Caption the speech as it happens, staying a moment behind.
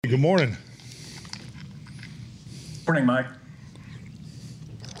Good morning. Morning, Mike.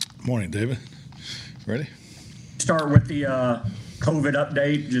 Morning, David. Ready? Start with the COVID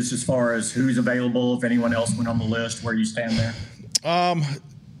update, just as far as who's available, if anyone else went on the list, where you stand there.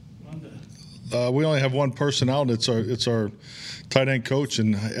 We only have one person out. It's our tight end coach,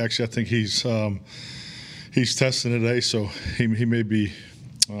 and actually, I think he's testing today, so he may be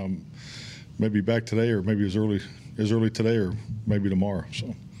back today, or maybe as early today, or maybe tomorrow.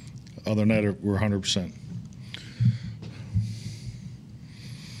 So, other than that, we're 100%.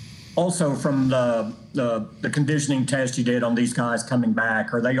 Also, from the conditioning test you did on these guys coming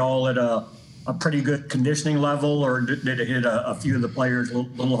back, are they all at a pretty good conditioning level, or did it hit a few of the players a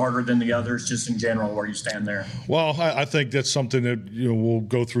little harder than the others, just in general, where you stand there? Well, I think that's something that we'll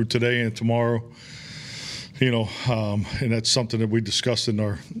go through today and tomorrow. And that's something that we discussed in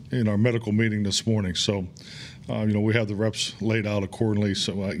our medical meeting this morning. So, we have the reps laid out accordingly.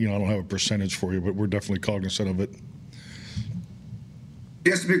 So, I don't have a percentage for you, but we're definitely cognizant of it.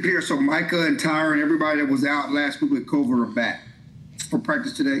 Just to be clear, so Micah and Tyron, everybody that was out last week with COVID are back for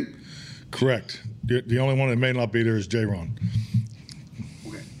practice today? Correct. The only one that may not be there is J-Ron.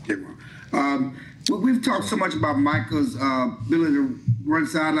 Okay, J-Ron. We've talked so much about Micah's ability to run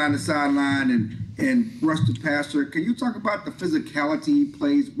sideline to sideline and rush the passer. Can you talk about the physicality he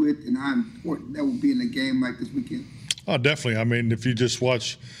plays with and how important that will be in a game like this weekend? Oh, definitely. I mean, if you just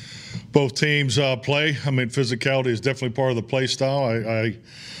watch both teams play, I mean, physicality is definitely part of the play style.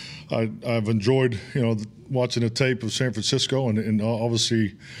 I've enjoyed, watching the tape of San Francisco, and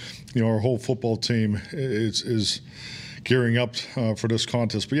obviously, our whole football team is gearing up for this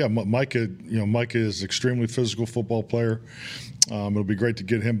contest. But yeah, Micah is an extremely physical football player. It'll be great to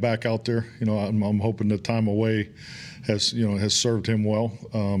get him back out there. I'm hoping the time away has served him well.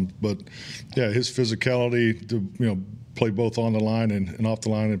 But yeah, his physicality to play both on the line and off the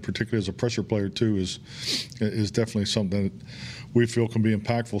line, and particularly as a pressure player too, is definitely something that we feel can be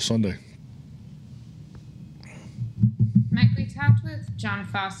impactful Sunday. Mike, we talked with John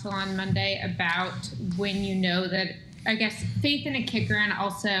Fossil on Monday about when you know that, I guess, faith in a kicker, and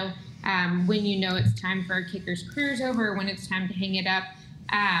also when you know it's time for a kicker's career's over, or when it's time to hang it up.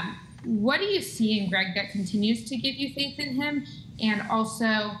 What do you see in Greg that continues to give you faith in him? And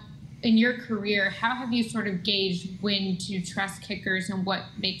also, in your career, how have you sort of gauged when to trust kickers and what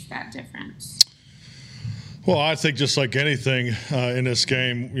makes that difference? Well, I think just like anything in this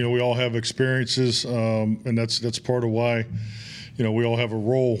game, we all have experiences, and that's part of why, we all have a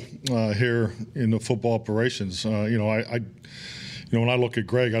role here in the football operations. When I look at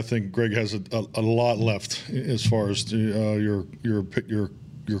Greg, I think Greg has a lot left as far as your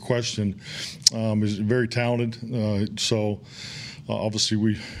question. He's very talented, so obviously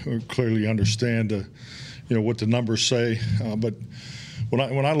we clearly understand what the numbers say, but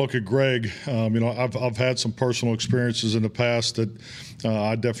when I look at Greg, I've had some personal experiences in the past that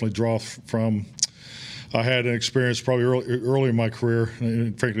I definitely draw from. I had an experience probably early in my career.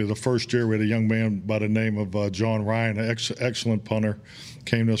 And frankly, the first year we had a young man by the name of John Ryan, an excellent punter,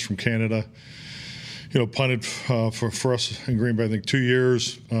 came to us from Canada. Punted for us in Green Bay, I think 2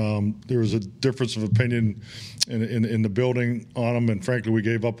 years. There was a difference of opinion in the building on him, and frankly, we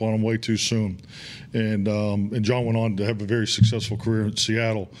gave up on him way too soon. And John went on to have a very successful career in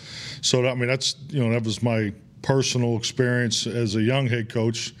Seattle. So that was my personal experience as a young head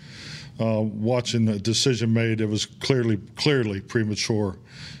coach, watching a decision made that was clearly premature,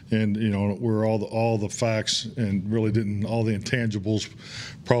 and where all the facts and really didn't, all the intangibles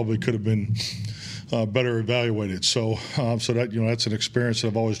probably could have been better evaluated. So that that's an experience that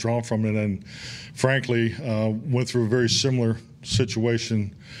I've always drawn from, and then frankly went through a very similar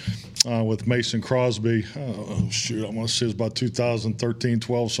situation with Mason Crosby. I want to say it was about 2013,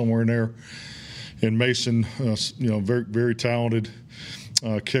 12, somewhere in there. And Mason, very, very talented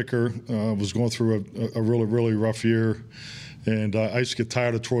kicker, was going through a really, really rough year. And I used to get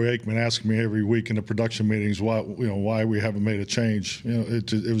tired of Troy Aikman asking me every week in the production meetings why we haven't made a change.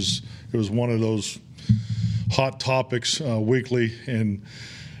 It was one of those hot topics weekly, and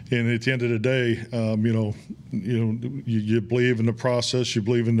at the end of the day, you believe in the process, you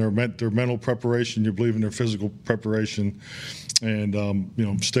believe in their mental preparation, you believe in their physical preparation, and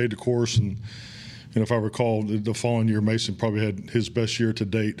stayed the course. And if I recall, the following year, Mason probably had his best year to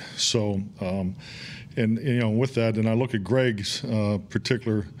date. So. And with that, and I look at Greg's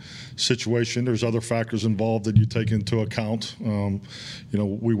particular situation, there's other factors involved that you take into account.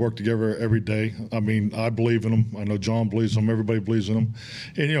 We work together every day. I mean, I believe in him. I know John believes in him. Everybody believes in him.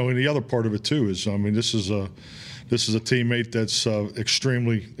 And and the other part of it too is, this is this is a teammate that's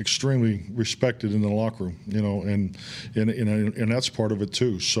extremely respected in the locker room, and that's part of it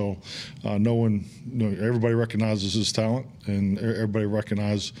too. So everybody recognizes his talent, and everybody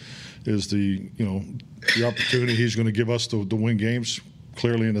recognizes the opportunity he's going to give us to win games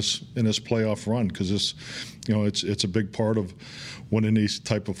clearly in this playoff run, because it's a big part of winning these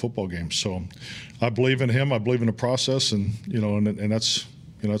type of football games. So I believe in him. I believe in the process, and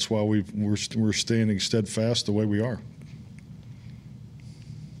that's why we're standing steadfast the way we are.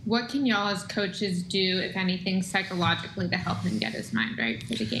 What can y'all as coaches do, if anything, psychologically to help him get his mind right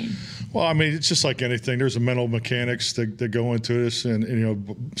for the game? Well, I mean, it's just like anything. There's a mental mechanics that go into this,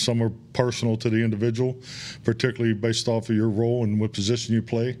 and some are personal to the individual, particularly based off of your role and what position you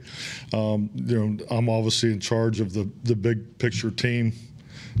play. I'm obviously in charge of the big picture team,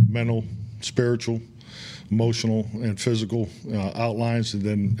 mental, spiritual, emotional, and physical outlines, and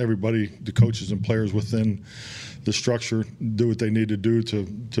then everybody, the coaches and players within the structure, do what they need to do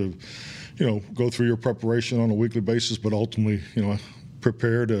to go through your preparation on a weekly basis, but ultimately,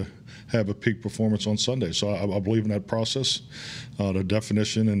 prepare to have a peak performance on Sunday. So I believe in that process, the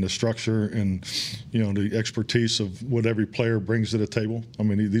definition and the structure, and the expertise of what every player brings to the table. I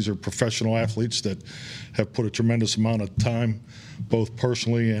mean, these are professional athletes that have put a tremendous amount of time, both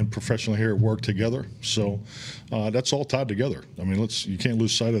personally and professionally, here at work together. So that's all tied together. I mean, you can't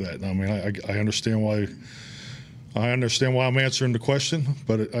lose sight of that. I mean, I understand why. I understand why I'm answering the question,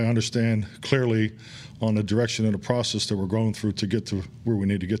 but I understand clearly on the direction and the process that we're going through to get to where we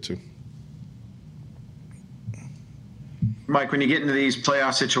need to get to. Mike, when you get into these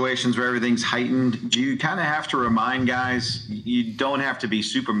playoff situations where everything's heightened, do you kind of have to remind guys you don't have to be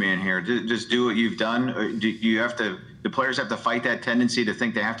Superman here? Just do what you've done? Or do the players have to fight that tendency to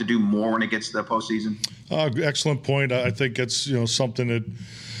think they have to do more when it gets to the postseason? Excellent point. I think it's something that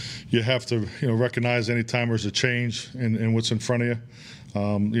you have to recognize anytime there's a change in what's in front of you.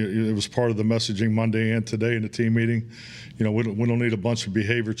 It was part of the messaging Monday and today in the team meeting. We don't need a bunch of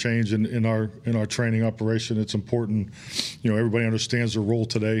behavior change in our training operation. It's important, everybody understands their role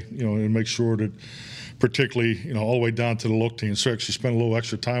today, and make sure that, particularly, all the way down to the look teams. So actually spend a little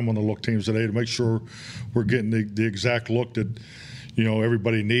extra time on the look teams today to make sure we're getting the exact look that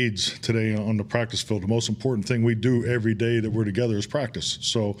everybody needs today on the practice field. The most important thing we do every day that we're together is practice.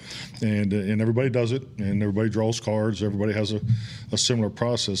 So, and everybody does it, and everybody draws cards. Everybody has a similar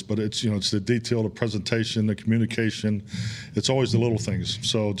process, but it's it's the detail, the presentation, the communication. It's always the little things.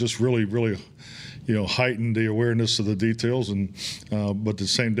 So just really heighten the awareness of the details, and but the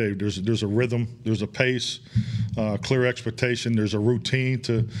same day there's a rhythm, there's a pace, clear expectation, there's a routine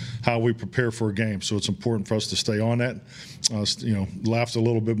to how we prepare for a game. So it's important for us to stay on that, laugh a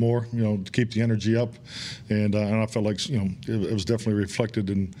little bit more, to keep the energy up, and I felt like it was definitely reflected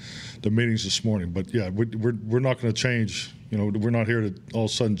in the meetings this morning. But yeah, we're not going to change. We're not here to all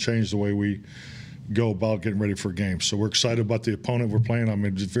of a sudden change the way we go about getting ready for a game. So we're excited about the opponent we're playing.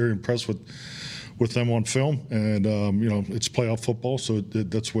 I'm just very impressed with them on film, and it's playoff football, so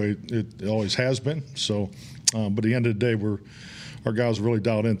that's the way it always has been. So, but at the end of the day, our guys really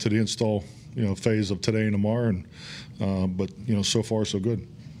dialed into the install phase of today and tomorrow, and but so far so good.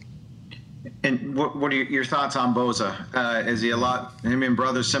 And what are your thoughts on Bosa? Is he him and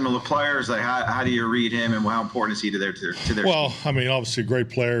brothers similar players? Like how do you read him, and how important is he to their Well, team? I mean, obviously a great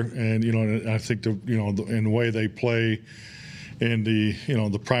player, and and I think in the way they play, and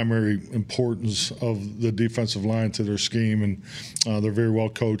the primary importance of the defensive line to their scheme, and they're very well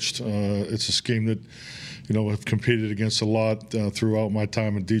coached. It's a scheme that have competed against a lot throughout my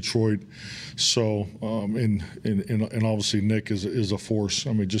time in Detroit. So and obviously Nick is a force.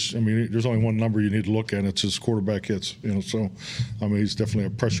 I mean, there's only one number you need to look at, and it's his quarterback hits. So I mean, he's definitely a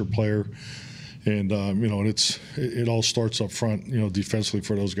pressure player, and and it all starts up front, defensively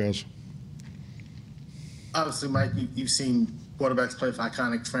for those guys. Obviously, Mike, you've seen quarterbacks play for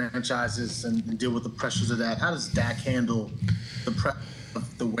iconic franchises and deal with the pressures of that. How does Dak handle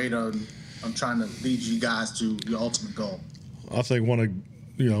the weight on trying to lead you guys to your ultimate goal? I think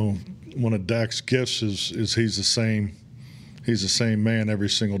one of Dak's gifts is he's the same man every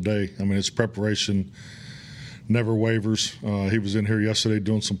single day. I mean, his preparation never wavers. He was in here yesterday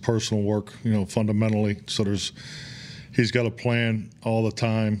doing some personal work, fundamentally. So he's got a plan all the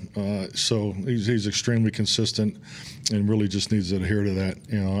time. So he's extremely consistent, and really just needs to adhere to that.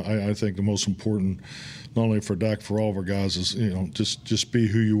 I think the most important, not only for Dak, for all of our guys, is just be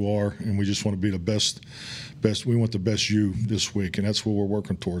who you are, and we just want to be the best. We want the best you this week, and that's what we're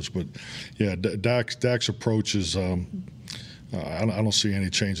working towards. But yeah, Dak's approach is I don't see any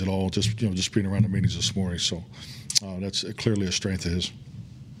change at all. Just being around the meetings this morning, so that's clearly a strength of his.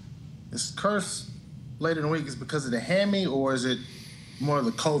 Is Kearse later in the week is because of the hammy, or is it more of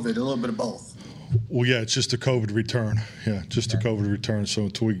the COVID, a little bit of both? Well, yeah, it's just a COVID return. Yeah, just a COVID return. So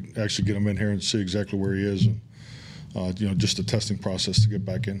until we actually get him in here and see exactly where he is, and just the testing process to get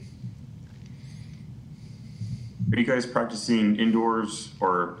back in. Are you guys practicing indoors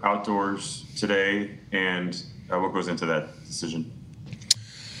or outdoors today, and what goes into that decision?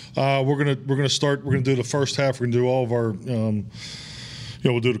 We're gonna start. We're gonna do the first half. We're gonna do all of our.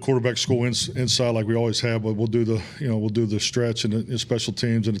 We'll do the quarterback school inside like we always have, but we'll do the stretch and the special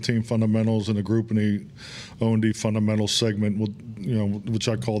teams and the team fundamentals and the group and the O&D fundamentals segment. Which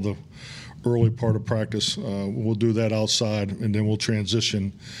I call the early part of practice. We'll do that outside, and then we'll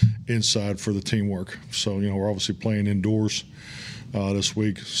transition inside for the teamwork. So we're obviously playing indoors this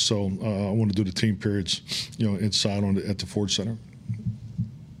week. So I want to do the team periods, inside at the Ford Center.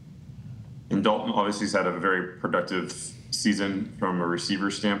 And Dalton obviously has had a very productive season from a receiver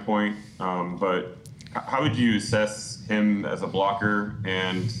standpoint, but how would you assess him as a blocker,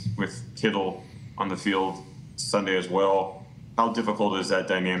 and with Kittle on the field Sunday as well? How difficult is that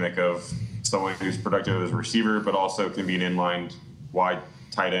dynamic of someone who's productive as a receiver, but also can be an inline wide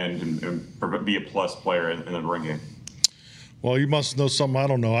tight end and be a plus player in the run game? Well, you must know something I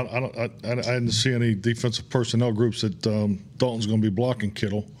don't know. I didn't see any defensive personnel groups that Dalton's going to be blocking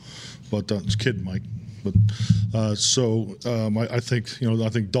Kittle, but it's Kid Mike. But I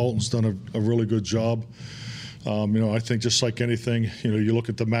think Dalton's done a really good job. I think just like anything, you look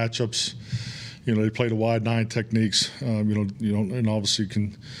at the matchups. They play the wide nine techniques. And obviously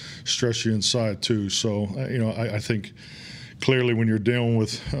can stress you inside too. So I think clearly when you're dealing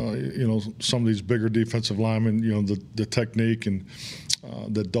with some of these bigger defensive linemen, the technique and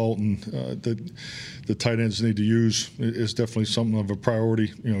that Dalton the tight ends need to use is definitely something of a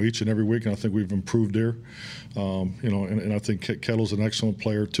priority, each and every week, and I think we've improved there. And I think Kettle's an excellent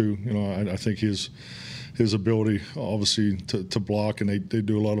player too. I think his ability obviously to block, and they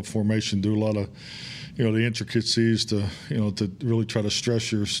do a lot of formation, do a lot of the intricacies to really try to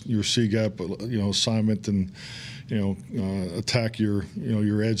stress your C gap assignment and attack your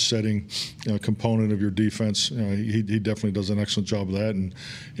edge setting component of your defense. He definitely does an excellent job of that,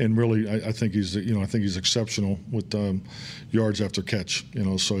 and really I think he's exceptional with yards after catch.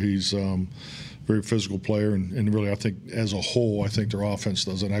 So he's very physical player, and really I think as a whole I think their offense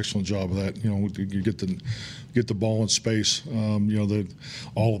does an excellent job of that. You get the ball in space.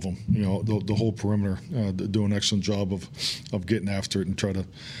 All of them. The whole perimeter do an excellent job of getting after it and try to.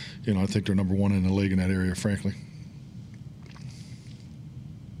 I think they're number one in the league in that area, frankly.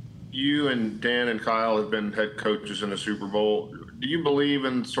 You and Dan and Kyle have been head coaches in the Super Bowl. Do you believe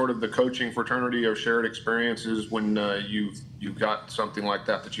in sort of the coaching fraternity of shared experiences when you've got something like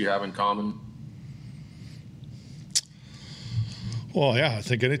that you have in common? Well, yeah, I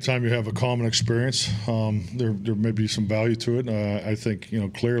think anytime you have a common experience, there may be some value to it. I think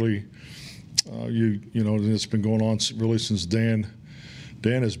clearly, it's been going on really since Dan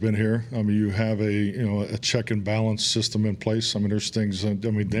has been here. I mean, you have a check and balance system in place. I mean, there's things.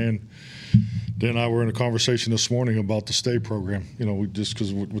 Dan and I were in a conversation this morning about the stay program. We just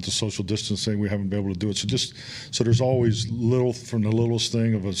because with the social distancing, we haven't been able to do it. So there's always from the littlest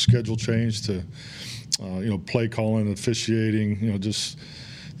thing of a schedule change to play calling, officiating. Just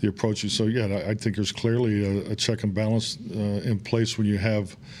the approach. So yeah, I think there's clearly a check and balance in place when you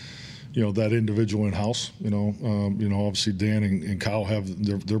have. That individual in house. Obviously Dan and Kyle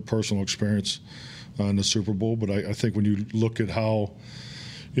have their personal experience in the Super Bowl, but I think when you look at how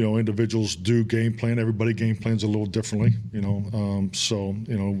individuals do game plan, everybody game plans a little differently. So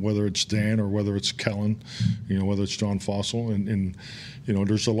whether it's Dan or whether it's Kellen, whether it's John Fossil, and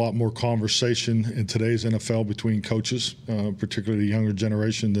there's a lot more conversation in today's NFL between coaches, particularly the younger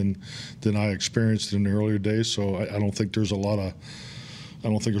generation, than I experienced in the earlier days. So I don't think there's a lot of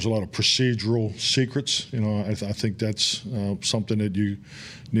procedural secrets. I think that's something that you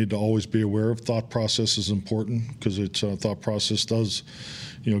need to always be aware of. Thought process is important because thought process does,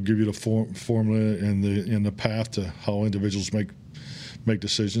 give you the formula and the path to how individuals make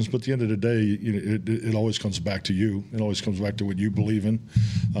decisions. But at the end of the day, it always comes back to you. It always comes back to what you believe in,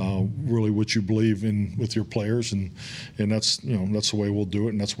 really what you believe in with your players, and that's the way we'll do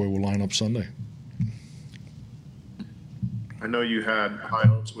it, and that's the way we'll line up Sunday. I know you had high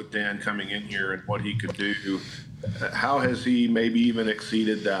hopes with Dan coming in here and what he could do. How has he maybe even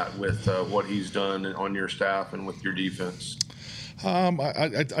exceeded that with what he's done on your staff and with your defense?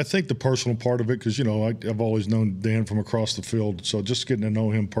 I think the personal part of it, because I've always known Dan from across the field, so just getting to know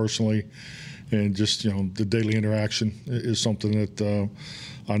him personally and just the daily interaction is something that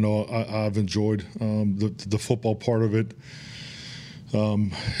I know I've enjoyed. The football part of it.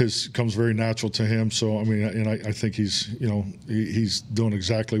 comes very natural to him. So I mean, and I think he's he's doing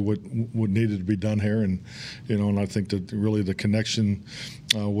exactly what needed to be done here, and and I think that really the connection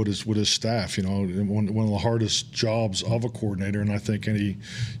with his staff, one of the hardest jobs of a coordinator, and I think any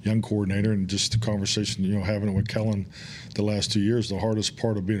young coordinator, and just the conversation having it with Kellen the last 2 years, the hardest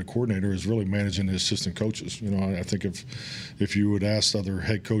part of being a coordinator is really managing the assistant coaches. I think if you would ask other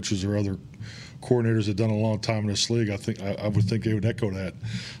head coaches or other coordinators that done a long time in this league, I would think they would echo that,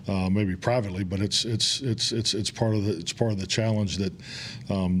 maybe privately, but it's part of the challenge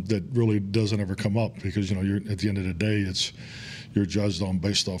that really doesn't ever come up, because you're at the end of the day you're judged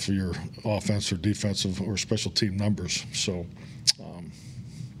based off of your offense or defensive or special team numbers. So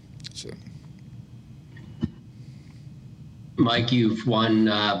that's it. Mike, you've won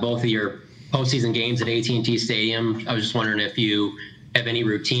both of your postseason games at AT&T Stadium. I was just wondering if you have any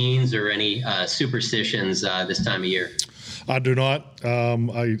routines or any superstitions this time of year. I do not.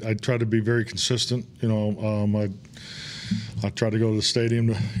 I try to be very consistent. I try to go to the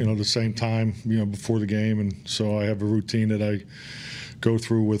stadium the same time before the game, and so I have a routine that I go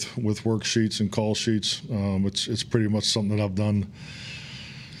through with worksheets and call sheets. It's pretty much something that I've done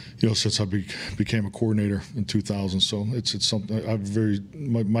since I became a coordinator in 2000. So it's something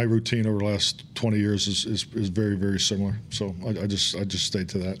my routine over the last 20 years is very, very similar. So I just stay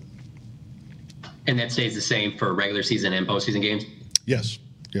to that. And that stays the same for regular season and postseason games? Yes.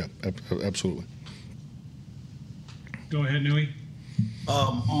 Yeah, absolutely. Go ahead, Nui.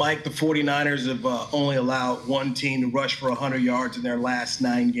 Mike, the 49ers have only allowed one team to rush for 100 yards in their last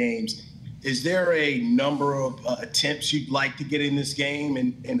 9 games. Is there a number of attempts you'd like to get in this game,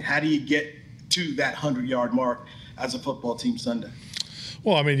 and how do you get to that 100-yard mark as a football team Sunday?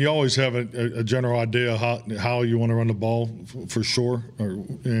 Well, I mean, you always have a general idea how you want to run the ball for sure,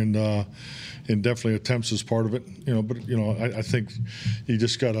 and definitely attempts is part of it. But I think you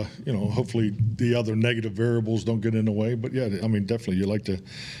just gotta hopefully the other negative variables don't get in the way. But yeah, I mean, definitely you like to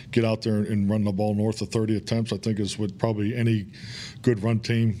get out there and run the ball north of 30 attempts. I think is what probably any good run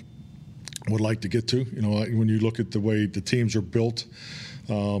team would like to get to. When you look at the way the teams are built,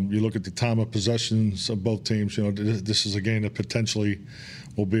 you look at the time of possessions of both teams. This is a game that potentially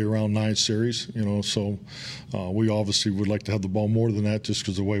will be around 9 series. So we obviously would like to have the ball more than that, just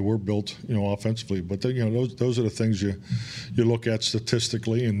because of the way we're built, offensively. But those are the things you look at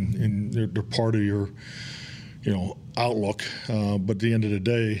statistically, and they're part of your outlook. But at the end of the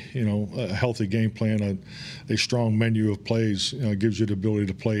day, a healthy game plan, a strong menu of plays gives you the ability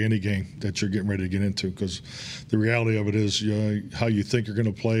to play any game that you're getting ready to get into, because the reality of it is how you think you're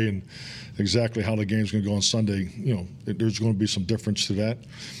going to play and exactly how the game's going to go on Sunday, there's going to be some difference to that.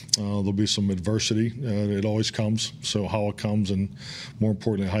 There'll be some adversity. It always comes. So how it comes, and more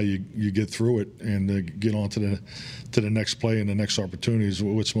importantly, how you get through it and get on to the next play and the next opportunity is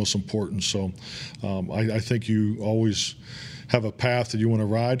what's most important. So I think you always have a path that you want to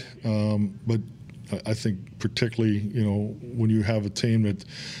ride, but I think particularly, when you have a team that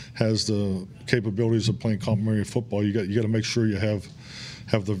has the capabilities of playing complementary football, you got to make sure you have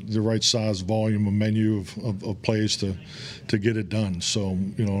the right size volume and menu of plays to get it done. So,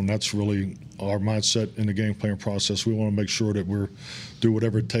 and that's really our mindset in the game plan process. We want to make sure that we're do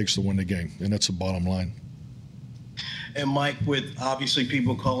whatever it takes to win the game, and that's the bottom line. And Mike, with obviously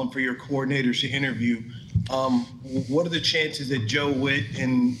people calling for your coordinators to interview, what are the chances that Joe Witt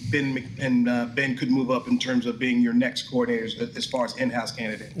and Ben could move up in terms of being your next coordinators as far as in-house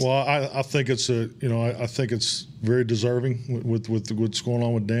candidates? Well, I think it's I think it's very deserving with what's going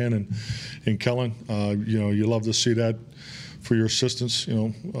on with Dan and Kellen. You love to see that for your assistants,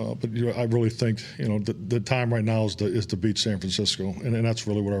 but I really think the time right now is to beat San Francisco, and that's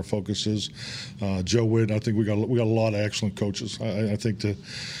really what our focus is. Joe Witt, I think we got a lot of excellent coaches. I think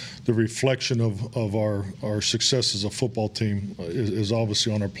the reflection of our success as a football team is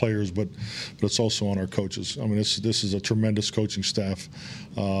obviously on our players, but it's also on our coaches. I mean, this is a tremendous coaching staff.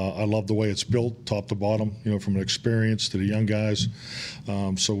 I love the way it's built, top to bottom, from an experience to the young guys.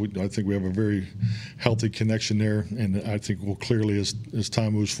 So I think we have a very healthy connection there, and I think we'll clearly, as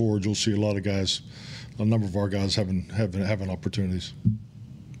time moves forward, you'll see a number of our guys having opportunities.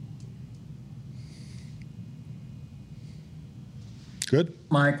 Good.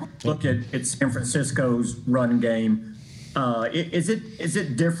 Mike, look at San Francisco's run game. Is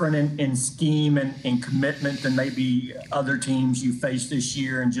it different in scheme and commitment than maybe other teams you faced this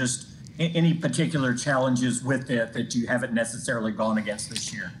year, and just any particular challenges with it that you haven't necessarily gone against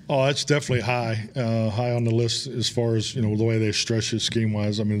this year? Oh, that's definitely high on the list as far as the way they stretch it scheme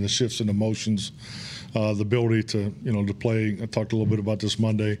wise. I mean, the shifts in emotions the ability to to play. I talked a little bit about this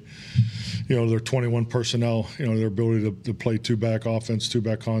Monday. Their 21 personnel, their ability to play two-back offense,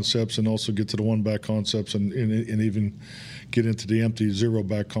 two-back concepts, and also get to the one-back concepts, and even get into the empty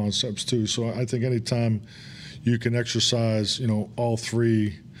zero-back concepts too. So I think anytime you can exercise, all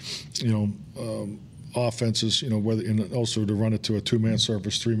three, offenses, whether and also to run it to a two-man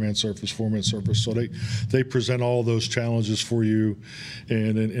surface, three-man surface, four-man surface. So they present all those challenges for you,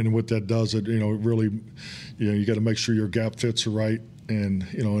 and what that does, it really, you got to make sure your gap fits are right. And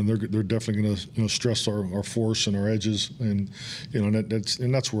and they're definitely going to stress our force and our edges, and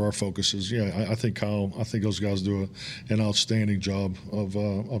that's where our focus is. Yeah, I think those guys do an outstanding job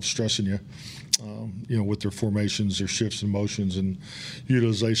of stressing you, with their formations, their shifts and motions, and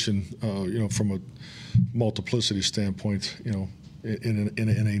utilization. From a multiplicity standpoint, in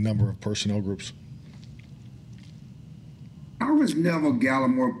a number of personnel groups. How has Neville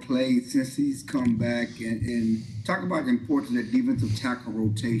Gallimore played since he's come back, and talk about the importance of that defensive tackle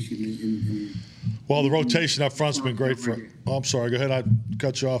rotation? Well, the rotation up front's been great for. Oh, I'm sorry. Go ahead. I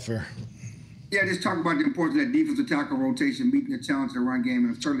cut you off there. Yeah, just talk about the importance of that defensive tackle rotation, meeting the challenge of the run game,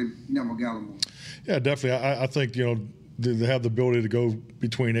 and certainly Neville Gallimore. Yeah, definitely. I think they have the ability to go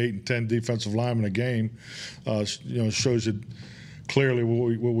between 8 and 10 defensive linemen a game. Shows you clearly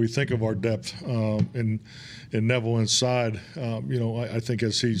what we think of our depth in Neville inside. I think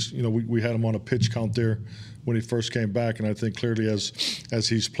as he's, we had him on a pitch count there when he first came back, and I think clearly as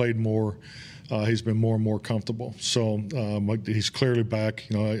he's played more, he's been more and more comfortable. So he's clearly back.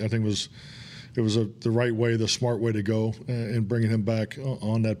 I think it was the right way, the smart way to go in bringing him back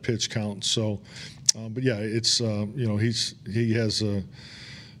on that pitch count. So, but yeah, it's he has a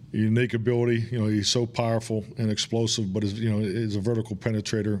unique ability. He's so powerful and explosive, but is a vertical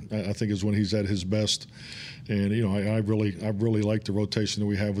penetrator. I think is when he's at his best. And I really like the rotation that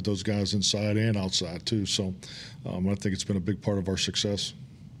we have with those guys inside and outside too. So I think it's been a big part of our success.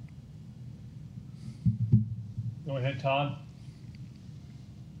 Go ahead, Todd.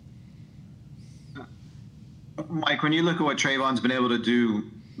 Mike, when you look at what Trayvon's been able to do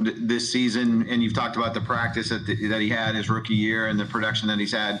this season, and you've talked about the practice that he had his rookie year and the production that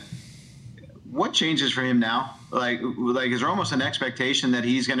he's had, what changes for him now? Like is there almost an expectation that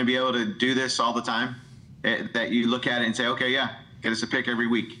he's going to be able to do this all the time? That you look at it and say, okay, yeah, get us a pick every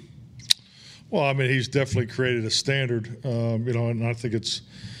week. Well, I mean, he's definitely created a standard, and I think it's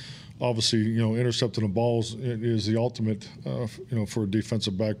obviously, intercepting the balls is the ultimate, for a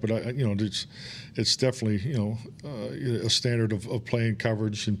defensive back. But it's definitely, a standard of playing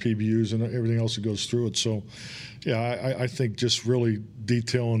coverage and PBUs and everything else that goes through it. So, yeah, I think just really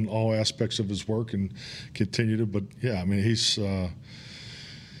detailing all aspects of his work and continue to. But yeah, I mean, he's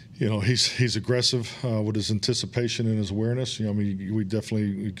aggressive with his anticipation and his awareness.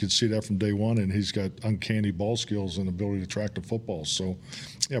 We could see that from day one, and he's got uncanny ball skills and ability to track the football. So,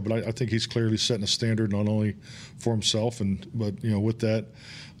 yeah, but I think he's clearly setting a standard not only for himself, but with that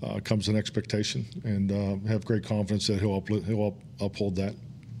comes an expectation, and have great confidence that he'll uphold that.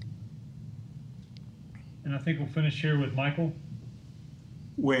 And I think we'll finish here with Michael.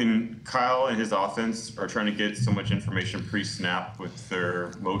 When Kyle and his offense are trying to get so much information pre-snap with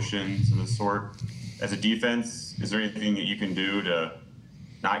their motions and the sort, as a defense, is there anything that you can do to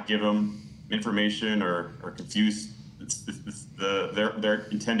not give them information or confuse their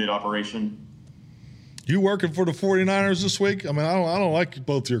intended operation? You working for the 49ers this week? I mean, I don't like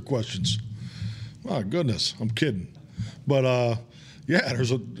both your questions. My goodness, I'm kidding. But that's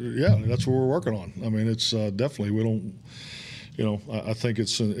what we're working on. I mean, it's definitely, we don't. I think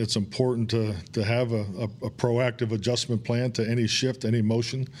it's important to have a proactive adjustment plan to any shift, any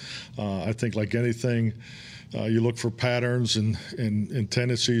motion. I think like anything, you look for patterns and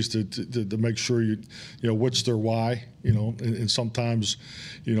tendencies to make sure what's their why. And sometimes,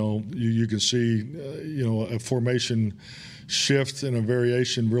 you can see a formation shift and a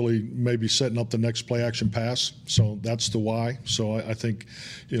variation really maybe setting up the next play action pass. So that's the why. So I think,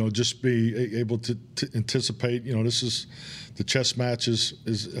 just be able to anticipate, this is the chess match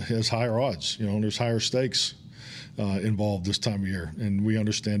has higher odds, there's higher stakes involved this time of year. And we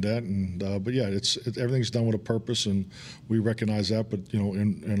understand that. And, but yeah, everything's done with a purpose, and we recognize that, but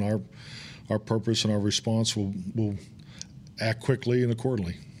in our purpose and our response will act quickly and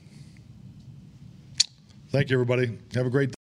accordingly. Thank you, everybody. Have a great day.